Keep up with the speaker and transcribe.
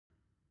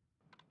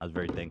I was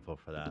very thankful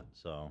for that.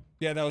 So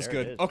yeah, that was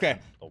there it good. is, Okay,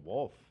 man. The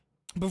wolf.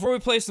 before we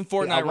play some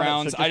Fortnite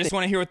rounds, I just to-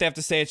 want to hear what they have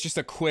to say. It's just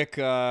a quick,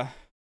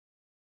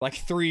 like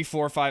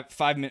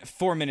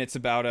 4 minutes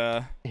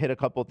about hit a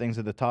couple things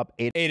at the top.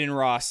 Adin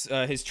Ross,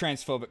 his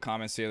transphobic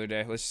comments the other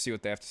day. Let's just see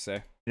what they have to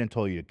say. Aiden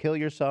told you to kill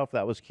yourself.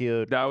 That was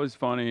cute. That was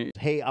funny.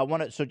 Hey, I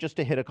want to. So just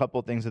to hit a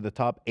couple things at the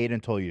top.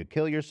 Aiden told you to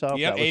kill yourself.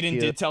 Yep, that was Aiden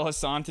cute. did tell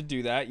Hassan to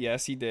do that.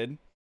 Yes, he did.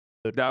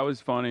 That was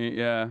funny.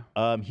 Yeah.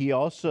 He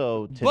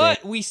also today.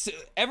 But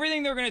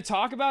everything they're going to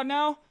talk about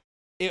now,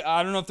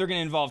 I don't know if they're going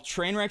to involve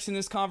train wrecks in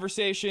this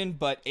conversation,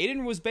 but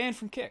Aiden was banned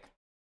from Kick.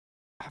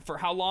 For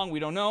how long, we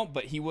don't know,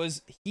 but he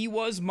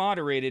was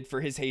moderated for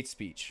his hate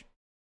speech.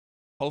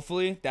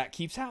 Hopefully that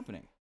keeps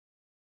happening.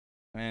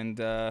 And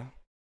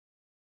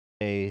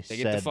They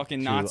get the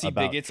fucking Nazi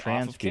bigots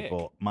trans off of Kick.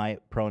 people. My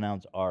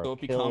pronouns are. So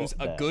it becomes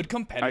a good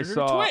competitor I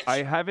saw. to Twitch.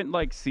 I haven't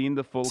like seen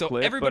the full So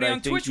clip, everybody but on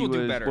I think Twitch will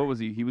do better. What was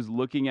he? He was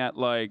looking at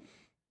like.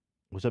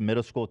 Was a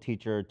middle school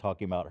teacher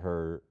talking about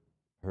her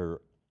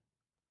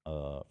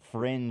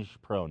fringe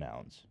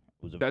pronouns.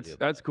 It was a video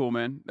That's cool,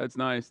 man. That's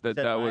nice. That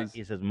was.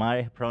 He says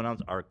my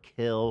pronouns are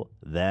kill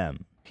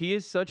them.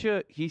 He's such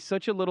a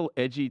little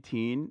edgy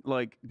teen,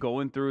 like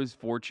going through his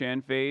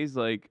 4chan phase,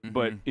 like,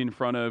 but in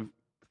front of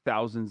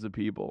thousands of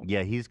people.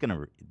 Yeah, he's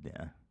gonna.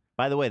 Yeah.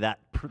 By the way, that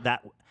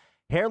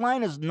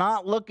hairline is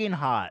not looking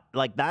hot.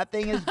 Like that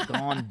thing is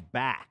gone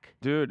back.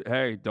 Dude,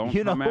 hey, don't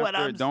You know come what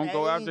after. I'm Don't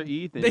go saying? after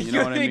Ethan. They You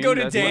know what I mean? go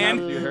to That's what Dan.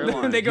 happens to your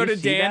hairline. They go to You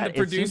see Dan, that? the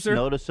producer. It seems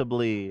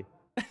noticeably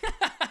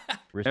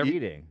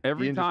receding.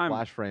 Every Ian just time.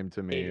 flash frame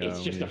to me.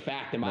 It's just a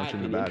fact in my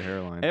mentioned the opinion. bad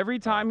hairline. Every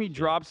time he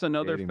drops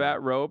another Dating fat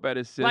me. rope at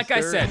his sister, Like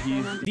I said,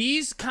 he's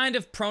these kind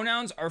of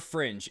pronouns are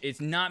fringe.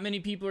 It's not many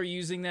people are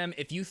using them.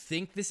 If you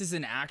think this is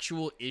an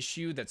actual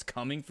issue that's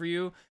coming for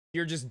you,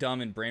 you're just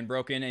dumb and brain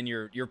broken, and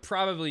you're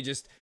probably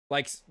just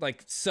like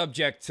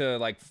subject to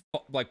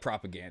like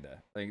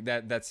propaganda. Like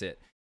that's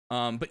it.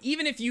 But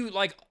even if you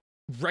like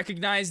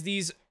recognize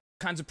these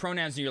kinds of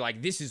pronouns and you're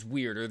like, this is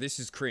weird or this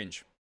is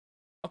cringe,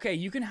 okay,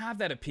 you can have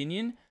that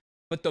opinion.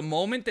 But the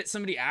moment that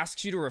somebody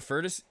asks you to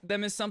refer to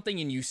them as something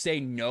and you say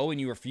no and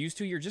you refuse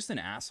to, you're just an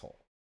asshole.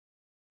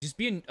 Just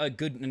be a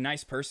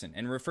nice person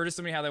and refer to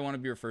somebody how they want to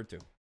be referred to.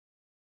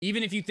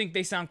 Even if you think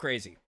they sound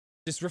crazy,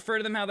 just refer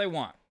to them how they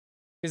want.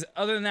 Because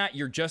other than that,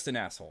 you're just an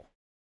asshole.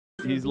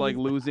 he's like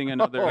losing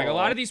another. Like a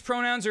lot of these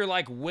pronouns are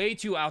like way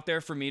too out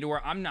there for me to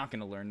where I'm not going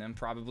to learn them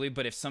probably.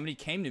 But if somebody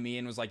came to me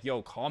and was like,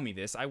 yo, call me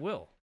this, I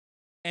will.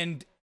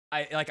 And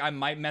I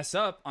might mess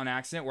up on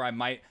accident, where I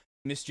might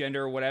misgender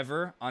or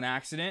whatever on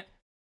accident.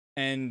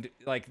 And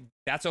like,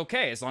 that's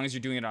okay. As long as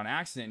you're doing it on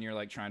accident and you're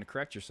like trying to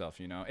correct yourself,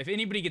 you know. If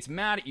anybody gets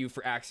mad at you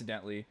for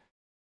accidentally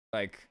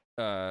like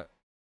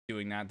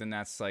doing that, then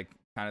that's like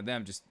kind of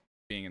them just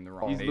being in the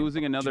wrong. He's They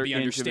losing another should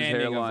be inch of his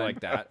understanding hairline. like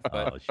that.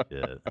 But Oh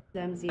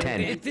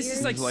shit. this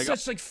is like Like-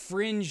 such like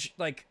fringe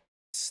like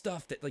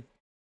stuff that like.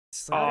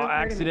 It's Oh, like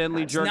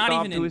accidentally It's jerked not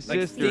off even to in, his like,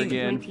 sister thing.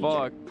 again.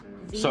 Fuck.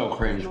 So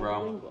cringe,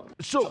 bro.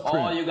 So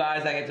All you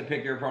guys that get to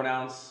pick your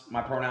pronouns,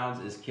 my pronouns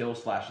is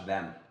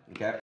kill/them.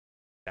 Okay.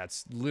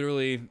 That's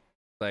literally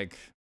like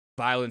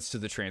violence to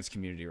the trans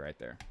community right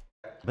there.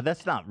 But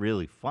that's not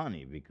really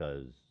funny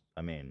because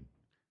I mean,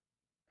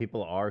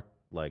 people are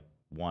like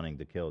wanting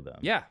to kill them.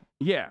 Yeah.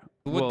 Yeah.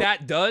 What Well,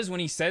 that does when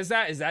he says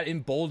that is that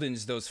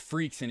emboldens those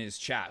freaks in his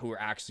chat who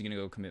are actually going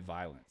to go commit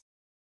violence.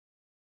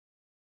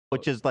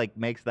 Which is like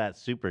makes that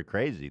super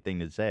crazy thing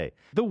to say.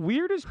 The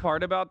weirdest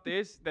part about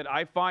this that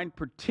I find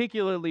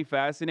particularly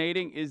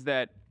fascinating is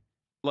that,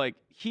 like,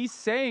 he's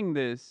saying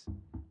this,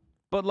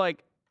 but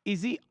like,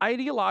 is he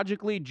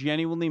ideologically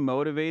genuinely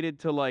motivated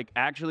to like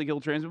actually kill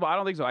trans people? I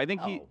don't think so. I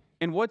think he. No.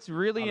 And what's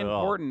really Not at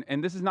all. important,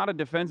 and this is not a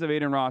defense of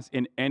Adin Ross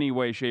in any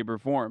way, shape, or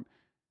form.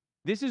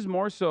 This is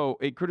more so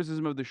a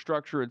criticism of the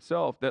structure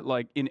itself. That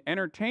like in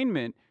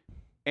entertainment,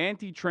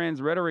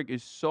 anti-trans rhetoric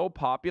is so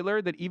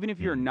popular that even if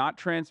you're not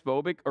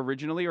transphobic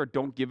originally or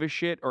don't give a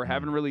shit or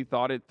haven't really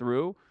thought it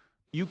through,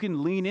 you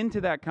can lean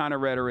into that kind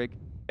of rhetoric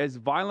as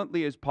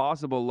violently as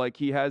possible, like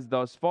he has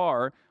thus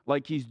far,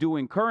 like he's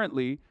doing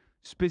currently,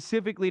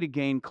 specifically to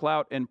gain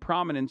clout and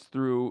prominence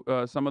through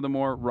some of the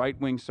more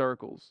right-wing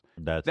circles.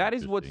 That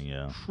is what's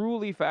interesting, yeah.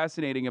 truly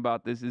fascinating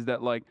about this, is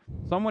that like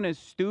someone as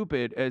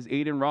stupid as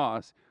Adin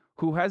Ross,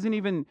 who hasn't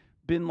even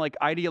been like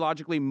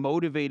ideologically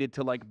motivated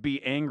to like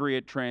be angry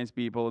at trans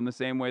people in the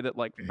same way that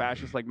like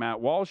fascists like Matt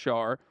Walsh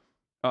are,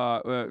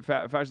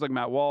 fascists like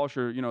Matt Walsh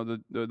or, you know,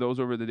 those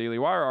over the Daily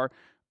Wire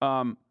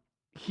are,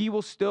 he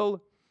will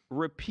still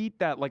repeat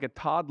that like a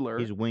toddler.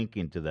 He's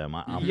winking to them.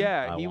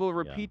 He will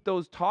repeat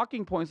those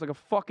talking points like a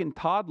fucking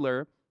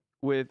toddler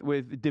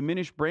with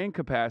diminished brain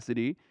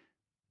capacity,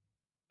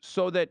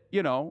 so that,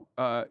 you know,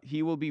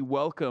 he will be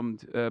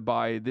welcomed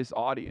by this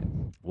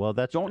audience. Well,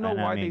 that's Don't know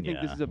and I why mean, they think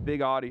yeah. this is a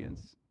big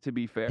audience, to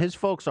be fair. His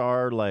folks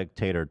are like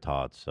tater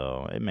tots,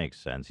 so it makes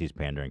sense. He's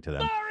pandering to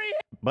them.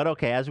 But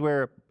okay, as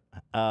we're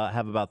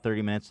have about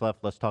 30 minutes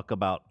left, let's talk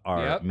about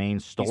our main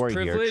He's story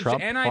here. privileged,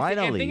 Trump and I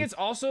finally. think it's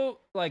also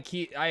like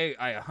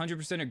I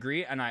 100%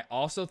 agree, and I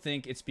also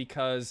think it's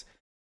because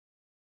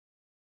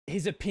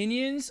his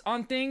opinions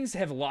on things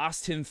have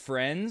lost him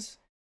friends,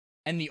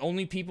 and the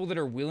only people that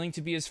are willing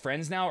to be his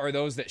friends now are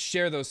those that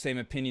share those same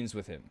opinions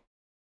with him.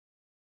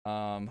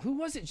 Who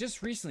was it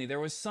just recently? There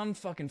was some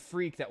fucking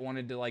freak that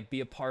wanted to like be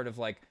a part of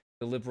like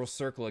the liberal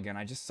circle again.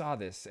 I just saw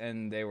this,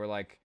 and they were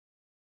like,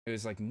 it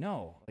was like,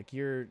 no, like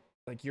your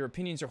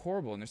opinions are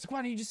horrible. And they're like,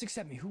 why don't you just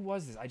accept me? Who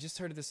was this? I just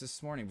heard of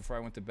this morning before I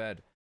went to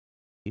bed.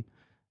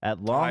 At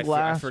long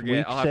last,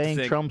 we're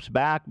saying Trump's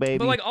back, baby.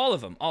 But like all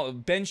of them,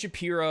 Ben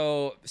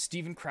Shapiro,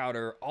 Steven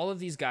Crowder, all of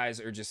these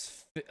guys are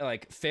just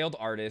like failed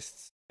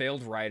artists,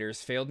 failed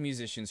writers, failed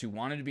musicians who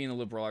wanted to be in the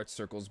liberal arts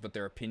circles, but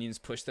their opinions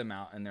pushed them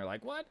out, and they're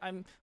like, what?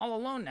 I'm all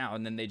alone now.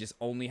 And then they just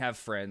only have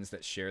friends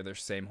that share their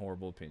same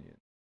horrible opinion.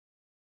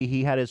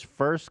 He had his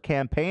first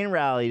campaign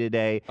rally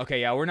today.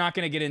 Okay, yeah, we're not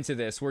going to get into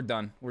this. We're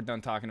done. We're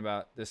done talking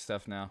about this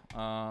stuff now.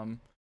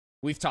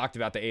 We've talked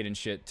about the Adin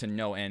shit to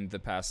no end the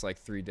past like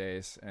 3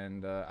 days,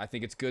 and I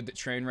think it's good that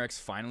Trainwrecks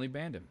finally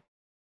banned him.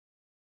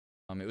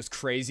 It was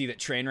crazy that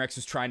Trainwrecks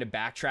was trying to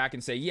backtrack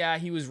and say, yeah,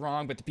 he was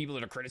wrong, but the people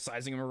that are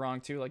criticizing him are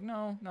wrong too. Like,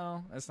 no,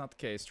 that's not the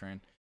case,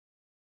 Train.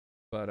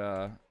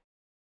 But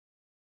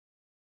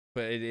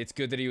it's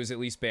good that he was at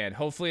least banned.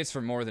 Hopefully it's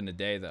for more than a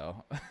day,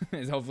 though.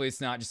 Hopefully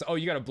it's not just, oh,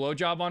 you got a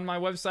blowjob on my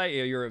website?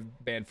 Yeah, you're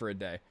banned for a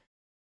day.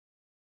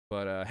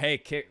 But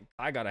hey,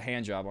 I got a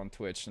hand job on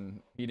Twitch,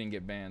 and he didn't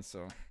get banned,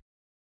 so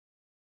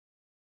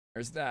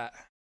there's that.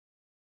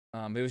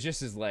 It was just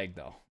his leg,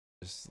 though.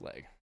 Just his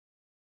leg.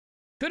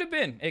 Could have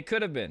been. It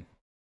could have been.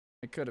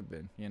 It could have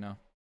been, you know.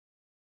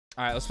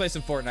 All right, let's play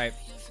some Fortnite.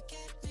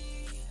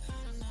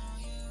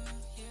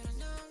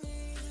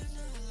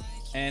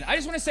 And I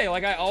just want to say,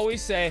 like I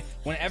always say,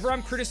 whenever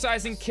I'm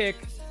criticizing Kick,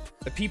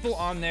 the people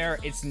on there,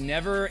 it's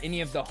never any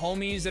of the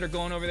homies that are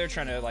going over there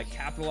trying to like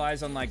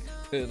capitalize on like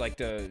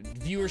the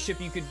viewership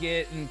you could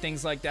get and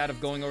things like that of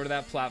going over to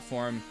that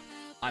platform.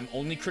 I'm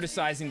only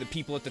criticizing the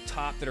people at the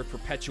top that are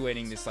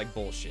perpetuating this like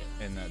bullshit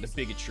and the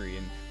bigotry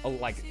and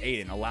like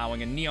Adin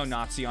allowing a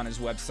neo-Nazi on his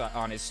website,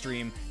 on his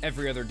stream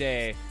every other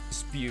day to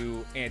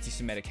spew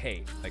anti-Semitic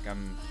hate. Like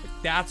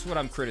that's what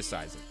I'm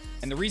criticizing.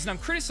 And the reason I'm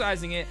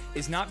criticizing it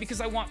is not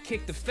because I want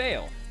Kick to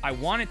fail. I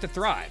want it to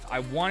thrive. I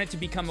want it to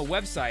become a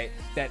website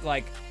that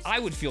like I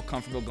would feel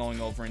comfortable going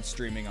over and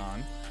streaming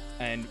on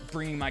and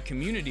bringing my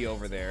community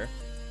over there.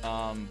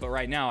 But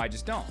right now I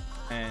just don't.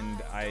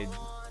 And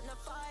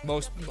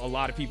a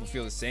lot of people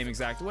feel the same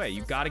exact way.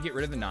 You've got to get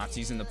rid of the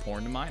Nazis and the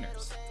porn to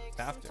minors.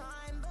 You have to.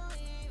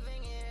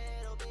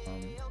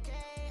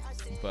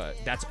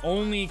 But that's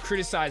only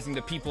criticizing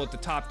the people at the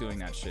top doing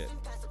that shit.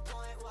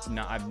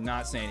 I'm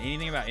not saying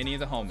anything about any of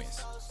the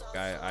homies.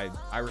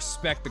 I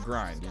respect the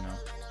grind, you know.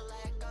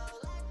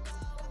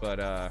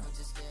 But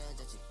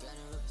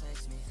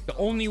the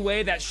only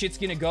way that shit's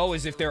gonna go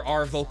is if there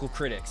are vocal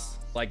critics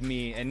like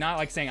me, and not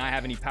like saying I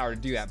have any power to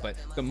do that, but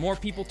the more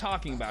people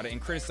talking about it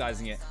and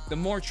criticizing it, the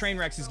more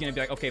Trainwrecks is gonna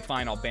be like, okay,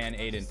 fine, I'll ban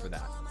Adin for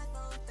that.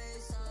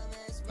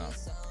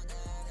 So.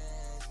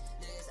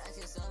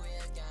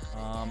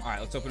 All right,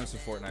 let's open up some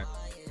Fortnite.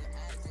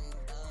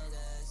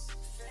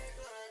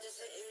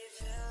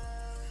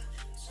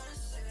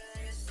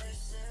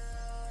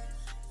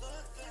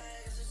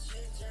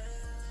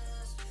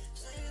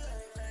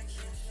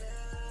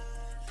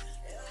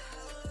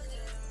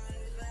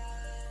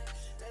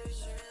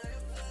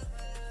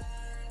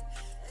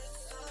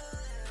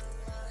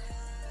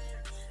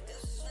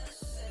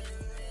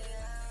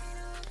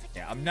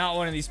 I'm not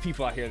one of these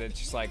people out here that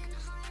just like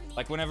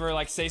whenever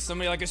like say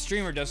somebody like a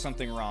streamer does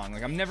something wrong,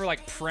 like I'm never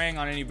like preying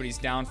on anybody's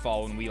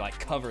downfall when we like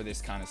cover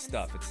this kind of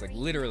stuff. It's like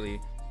literally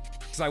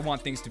because I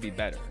want things to be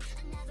better.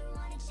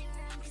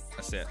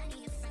 That's it.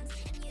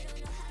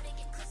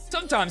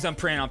 Sometimes I'm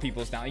preying on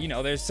people's down. You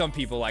know, there's some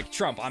people like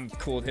Trump. I'm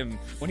cool with him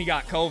when he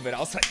got COVID. I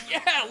was like,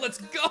 yeah, let's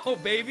go,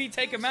 baby,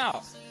 take him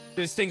out.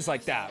 There's things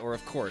like that, or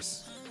of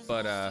course,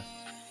 but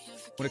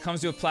when it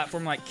comes to a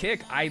platform like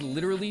Kick, I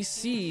literally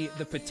see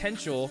the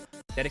potential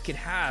that it could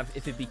have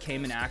if it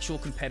became an actual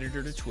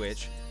competitor to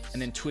Twitch,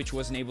 and then Twitch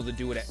wasn't able to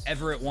do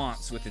whatever it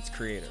wants with its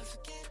creators.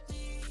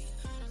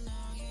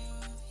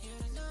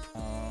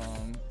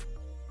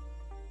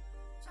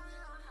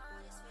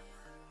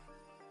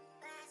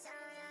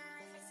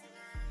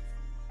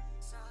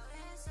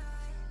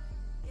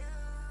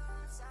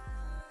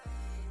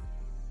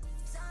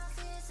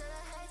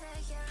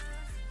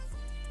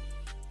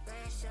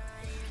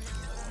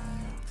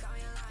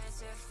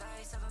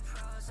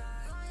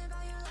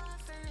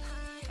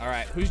 All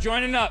right, who's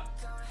joining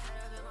up?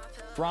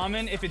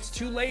 Brahmin, if it's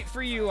too late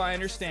for you, I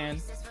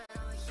understand.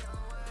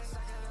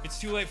 If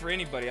it's too late for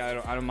anybody, I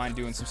don't mind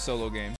doing some solo games.